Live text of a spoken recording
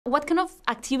What kind of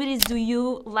activities do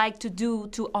you like to do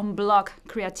to unblock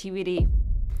creativity?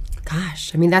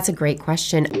 Gosh, I mean, that's a great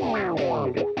question.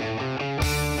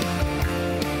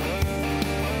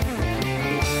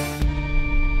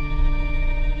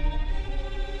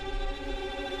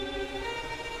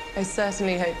 I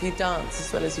certainly hope you dance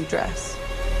as well as you dress.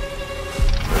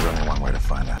 There's only one way to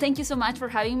find out. Thank you so much for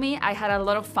having me. I had a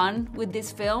lot of fun with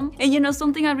this film. And you know,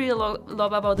 something I really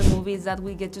love about the movie is that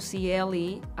we get to see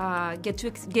Ellie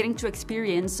getting to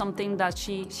experience something that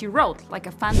she wrote, like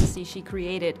a fantasy she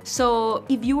created. So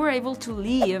if you were able to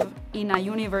live in a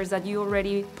universe that you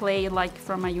already play, like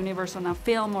from a universe on a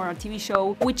film or a TV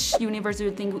show, which universe do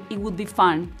you think it would be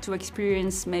fun to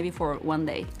experience maybe for one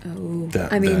day? Oh,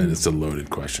 that is a loaded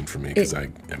question for me because I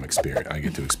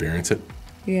get to experience it.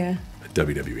 Yeah.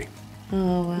 WWE.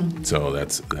 Oh, wow. So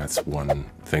that's one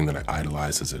thing that I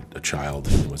idolized as a child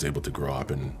and was able to grow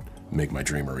up and make my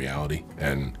dream a reality.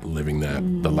 And living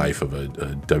the life of a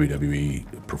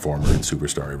WWE performer and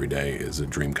superstar every day is a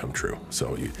dream come true.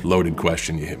 So loaded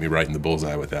question, you hit me right in the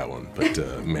bullseye with that one. But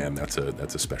man, that's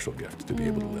a special gift to be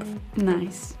able to live.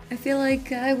 Nice. I feel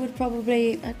like I'd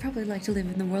probably like to live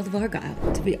in the world of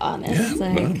Argyle, to be honest.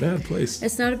 Yeah, not a bad place.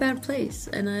 It's not a bad place,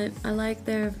 and I like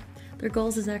their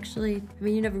goals is actually, I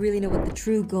mean, you never really know what the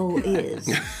true goal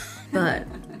is, but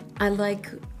I like,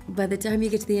 by the time you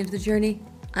get to the end of the journey,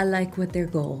 I like what their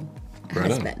goal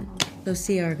has been. So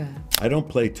see Argyle. I don't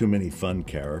play too many fun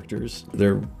characters.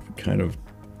 They're kind of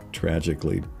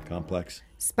tragically complex.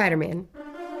 Spider-Man.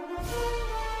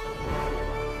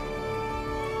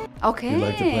 Okay. You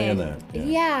like to play in that?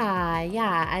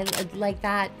 Yeah. I like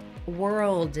that.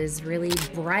 World is really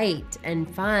bright and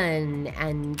fun,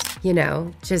 and you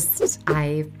know, just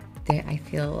I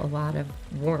feel a lot of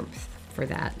warmth for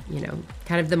that. You know,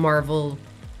 kind of the Marvel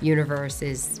universe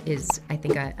is I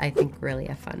think really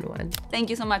a fun one. Thank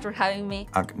you so much for having me.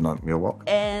 No, you're welcome.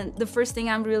 And the first thing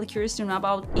I'm really curious to know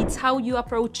about is how you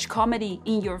approach comedy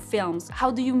in your films.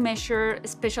 How do you measure,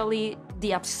 especially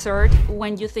the absurd,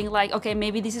 when you think like, okay,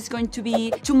 maybe this is going to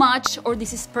be too much or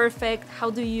this is perfect? How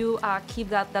do you keep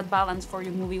that balance for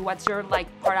your movie? What's your like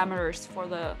parameters for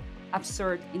the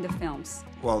absurd in the films?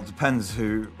 Well, it depends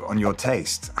on your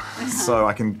taste. So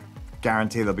I can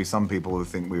guarantee there'll be some people who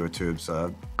think we were too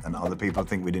absurd and other people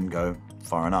think we didn't go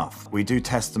far enough. We do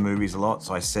test the movies a lot,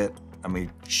 so I sit and we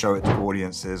show it to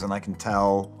audiences and I can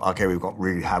tell, okay,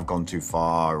 really have gone too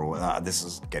far, or this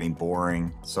is getting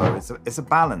boring. So it's a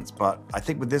balance, but I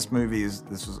think with this movie,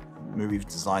 this was a movie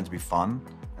designed to be fun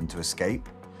and to escape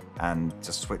and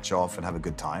to switch off and have a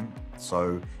good time.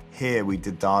 So here we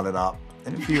did dial it up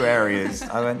in a few areas.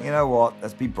 I went, you know what,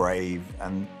 let's be brave.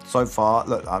 And so far,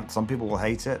 look, some people will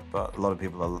hate it, but a lot of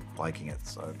people are liking it,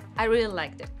 so. I really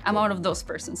liked it. I'm one of those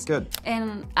persons. Good.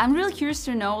 And I'm really curious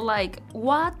to know, like,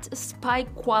 what spy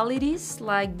qualities,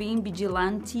 like being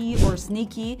vigilante or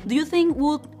sneaky, do you think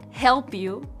would help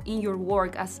you in your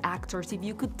work as actors? If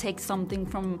you could take something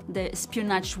from the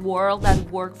espionage world that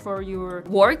worked for your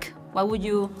work, what would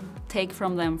you take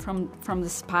from them, from the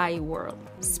spy world?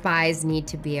 Spies need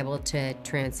to be able to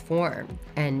transform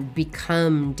and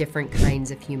become different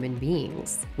kinds of human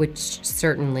beings, which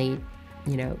certainly,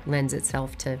 you know, lends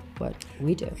itself to what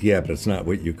we do. Yeah, but it's not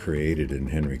what you created in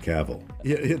Henry Cavill.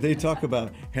 Yeah, they talk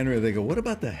about Henry, they go, what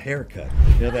about the haircut?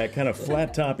 You know, that kind of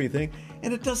flat toppy thing?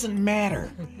 And it doesn't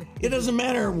matter. It doesn't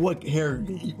matter what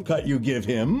haircut you give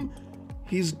him.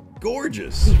 He's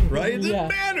gorgeous, right? It doesn't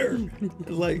matter.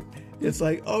 It's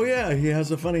like, oh yeah, he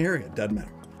has a funny haircut. Doesn't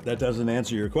matter. That doesn't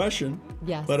answer your question.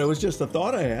 Yes. But it was just a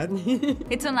thought I had.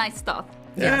 It's a nice thought.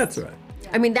 Yeah, that's right.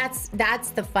 I mean, that's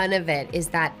the fun of it, is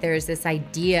that there's this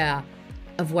idea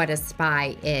of what a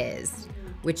spy is,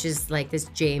 which is like this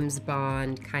James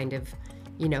Bond kind of,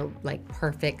 you know, like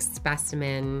perfect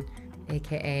specimen,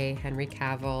 AKA Henry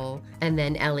Cavill. And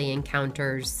then Ellie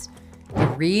encounters the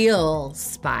real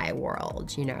spy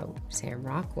world, you know, Sam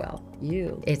Rockwell,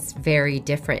 It's very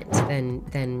different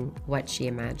than what she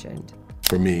imagined.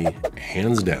 For me,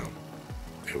 hands down,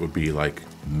 it would be like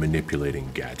manipulating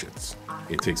gadgets.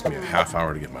 It takes me a half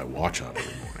hour to get my watch on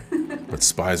every morning. But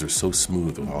spies are so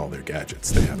smooth with all their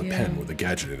gadgets. They have a pen with a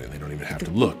gadget in it. They don't even have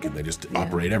to look, and they just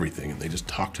operate everything, and they just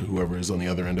talk to whoever is on the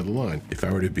other end of the line. If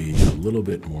I were to be a little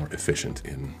bit more efficient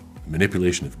in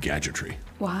manipulation of gadgetry,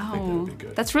 wow, I think that would be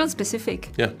good. That's real specific.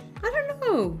 Yeah. I don't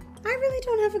know. I really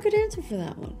don't have a good answer for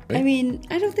that one. Right? I mean,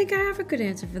 I don't think I have a good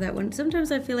answer for that one.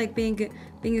 Sometimes I feel like being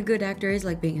a good actor is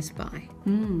like being a spy.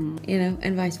 You know,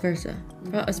 and vice versa.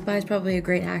 A spy is probably a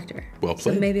great actor. Well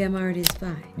played. So maybe I'm already a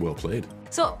spy. Well played.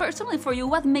 So personally for you,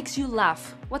 what makes you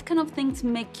laugh? What kind of things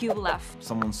make you laugh?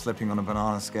 Someone slipping on a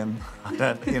banana skin. I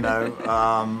don't, you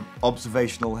know,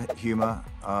 observational humor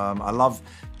I love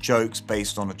jokes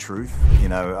based on a truth.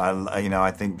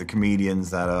 I think the comedians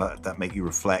that make you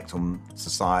reflect on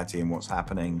society and what's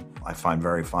happening, I find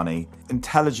very funny.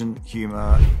 Intelligent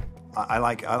humor. I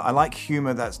like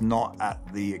humor that's not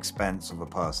at the expense of a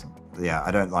person. Yeah,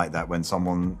 I don't like that when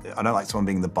I don't like someone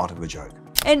being the butt of a joke.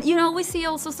 And we see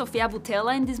also Sofia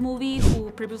Boutella in this movie, who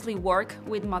previously worked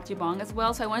with Matthew Vaughn as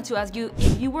well. So I wanted to ask you,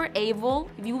 if you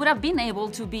would have been able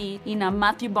to be in a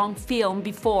Matthew Vaughn film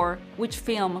before, which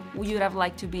film would you have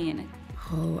liked to be in it?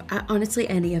 Oh, honestly,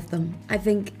 any of them. I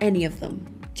think any of them,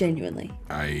 genuinely.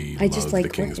 I just love like the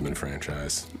Kingsman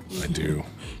franchise. I do.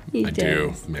 He I do.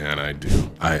 does. Man, I do.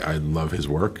 I love his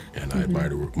work, and I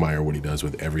admire what he does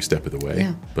with every step of the way.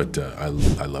 Yeah. But I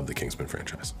love the Kingsman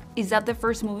franchise. Is that the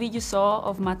first movie you saw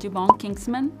of Matthew Vaughn,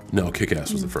 Kingsman? No,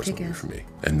 Kick-Ass was the first movie for me.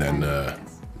 And then,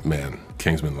 man,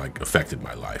 Kingsman affected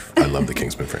my life. I love the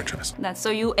Kingsman franchise. So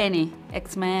you, any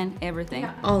X-Men, everything?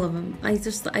 Yeah, all of them. I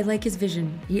like his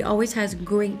vision. He always has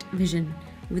great vision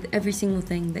with every single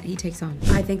thing that he takes on.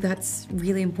 I think that's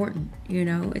really important,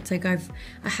 It's like I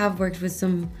have worked with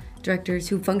some directors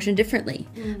who function differently,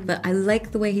 but I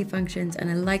like the way he functions, and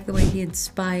I like the way he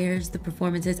inspires the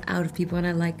performances out of people, and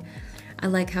I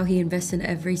like how he invests in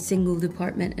every single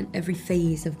department and every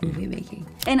phase of movie making.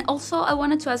 And also, I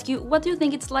wanted to ask you, what do you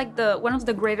think it's like one of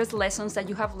the greatest lessons that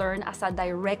you have learned as a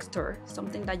director?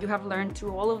 Something that you have learned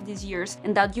through all of these years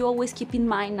and that you always keep in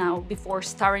mind now before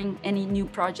starting any new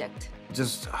project?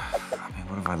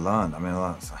 What have I learned?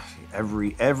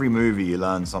 Every movie you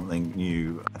learn something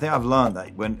new. I think I've learned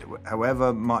that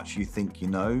however much you think you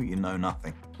know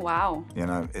nothing. Wow.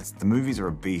 The movies are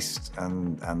a beast,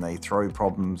 and they throw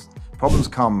problems. Problems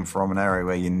come from an area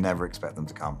where you never expect them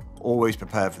to come. Always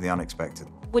prepare for the unexpected.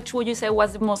 Which would you say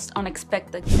was the most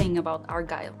unexpected thing about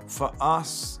Argyle? For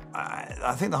us,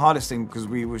 I think the hardest thing, because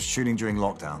we were shooting during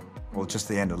lockdown, or just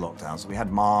the end of lockdown, so we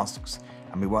had masks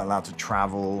and we weren't allowed to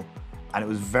travel. And it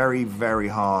was very, very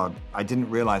hard. I didn't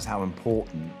realize how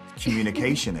important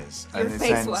communication is. Your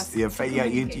face was. And I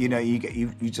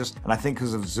think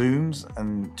because of Zooms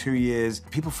and 2 years,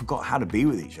 people forgot how to be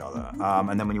with each other.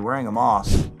 And then when you're wearing a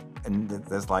mask, and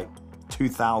there's like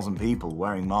 2,000 people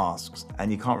wearing masks,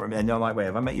 and you can't remember, and you're like, wait,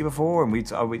 have I met you before? And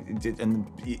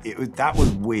that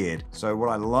was weird. So what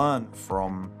I learned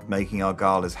from making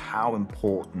ARGYLLE is how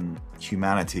important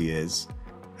humanity is,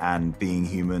 and being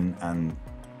human, and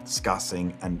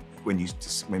discussing, and when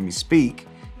we speak,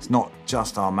 it's not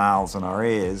just our mouths and our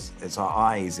ears, it's our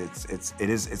eyes,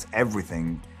 it's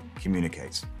everything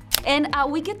communicates. And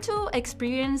we get to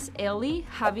experience Ellie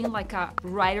having like a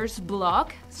writer's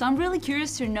block. So I'm really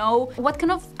curious to know, what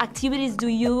kind of activities do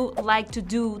you like to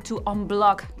do to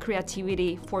unblock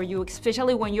creativity for you,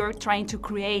 especially when you're trying to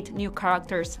create new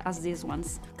characters as these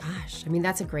ones? Gosh,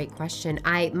 that's a great question.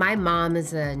 My mom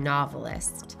is a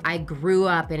novelist. I grew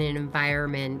up in an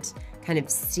environment kind of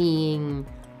seeing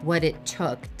what it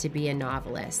took to be a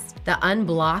novelist. The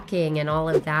unblocking and all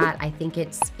of that, I think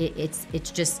it's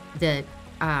just the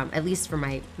at least for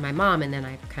my mom, and then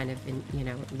I've kind of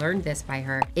learned this by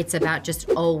her. It's about just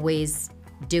always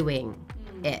doing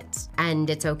it, and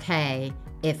it's okay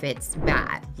if it's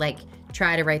bad. Like,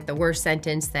 try to write the worst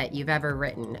sentence that you've ever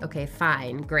written. Okay,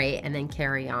 fine, great, and then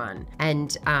carry on.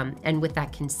 And with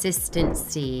that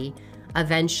consistency,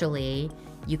 eventually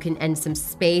you can end some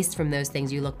space from those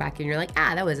things. You look back and you're like,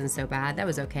 that wasn't so bad. That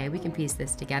was okay. We can piece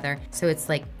this together. So it's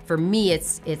like, for me,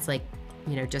 it's like,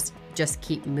 just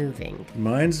keep moving.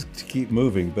 Mine's to keep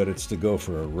moving, but it's to go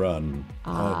for a run,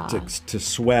 to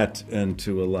sweat and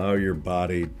to allow your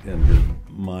body and your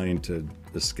mind to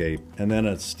escape. And then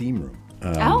a steam room.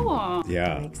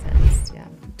 Yeah. That makes sense, yeah.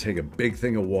 Take a big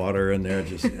thing of water in there,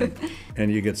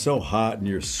 and you get so hot and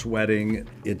you're sweating,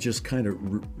 it just kind of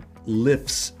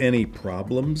lifts any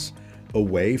problems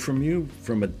away from you,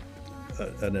 from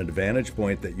an advantage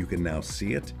point that you can now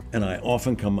see it. And I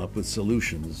often come up with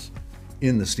solutions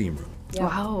in the steam room. Yeah.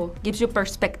 Wow, gives you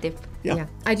perspective. Yeah.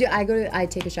 I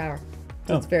take a shower.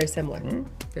 So it's very similar.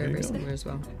 Very similar as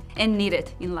well. And need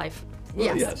it in life.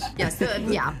 Well, yes.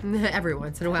 Every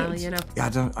once in a while, Yeah, I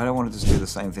don't want to just do the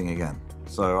same thing again.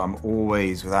 So I'm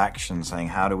always with action saying,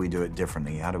 how do we do it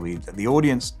differently? The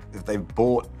audience, if they've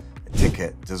bought a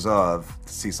ticket, deserve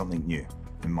to see something new,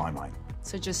 in my mind.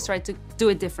 So just try to do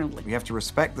it differently. We have to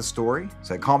respect the story,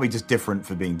 so it can't be just different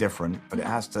for being different, but it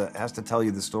has to tell you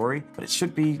the story, but it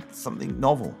should be something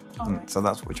novel. Right. So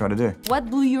that's what we try to do. What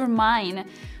blew your mind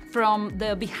from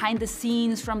the behind the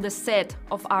scenes, from the set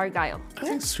of Argyle? I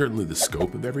think certainly the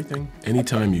scope of everything.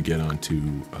 Anytime you get onto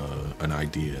an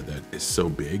idea that is so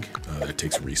big, that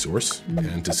takes resource,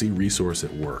 and to see resource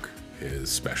at work is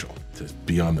special. To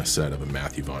be on the set of a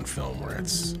Matthew Vaughn film where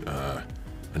it's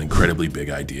an incredibly big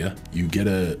idea. You get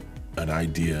an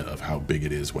idea of how big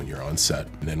it is when you're on set,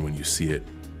 and then when you see it,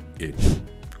 it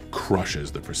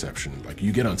crushes the perception. Like,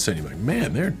 you get on set and you're like,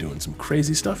 man, they're doing some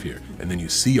crazy stuff here. And then you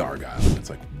see Argyle and it's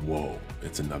like, whoa,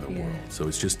 it's another world. So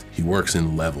it's just, he works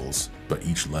in levels, but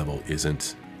each level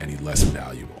isn't any less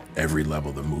valuable. Every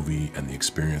level, the movie and the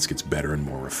experience gets better and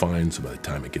more refined, so by the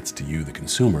time it gets to you, the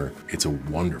consumer, it's a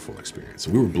wonderful experience.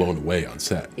 So we were blown away on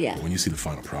set. Yeah. But when you see the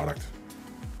final product,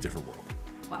 different world.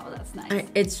 Wow, that's nice.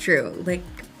 It's true. Like,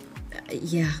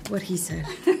 yeah, what he said.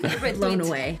 Blown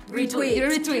away. Retweet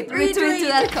to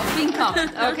that pin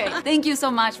comment. Okay, thank you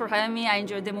so much for having me. I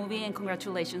enjoyed the movie, and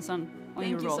congratulations on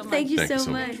your role. Thank you so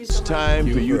much. It's time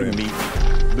for you to meet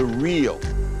the real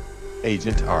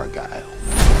Agent Argyle.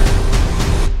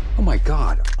 Oh my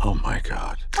God. Oh my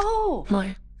God. Oh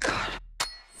My